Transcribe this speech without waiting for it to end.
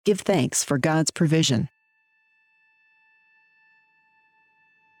Give thanks for God's provision.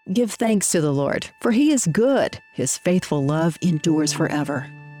 Give thanks to the Lord, for He is good. His faithful love endures forever.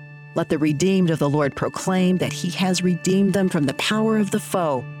 Let the redeemed of the Lord proclaim that He has redeemed them from the power of the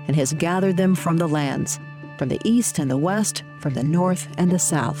foe and has gathered them from the lands, from the east and the west, from the north and the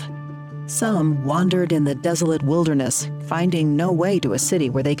south. Some wandered in the desolate wilderness, finding no way to a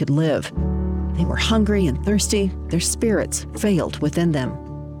city where they could live. They were hungry and thirsty, their spirits failed within them.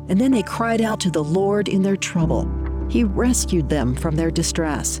 And then they cried out to the Lord in their trouble. He rescued them from their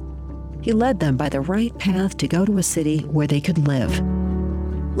distress. He led them by the right path to go to a city where they could live.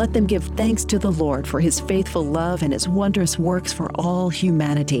 Let them give thanks to the Lord for His faithful love and His wondrous works for all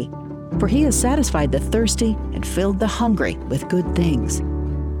humanity. For He has satisfied the thirsty and filled the hungry with good things.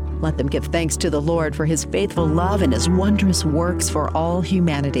 Let them give thanks to the Lord for His faithful love and His wondrous works for all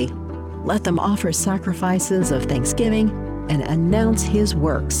humanity. Let them offer sacrifices of thanksgiving and announce His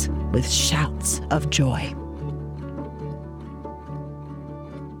works with shouts of joy.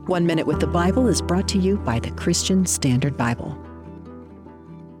 1 Minute with the Bible is brought to you by the Christian Standard Bible.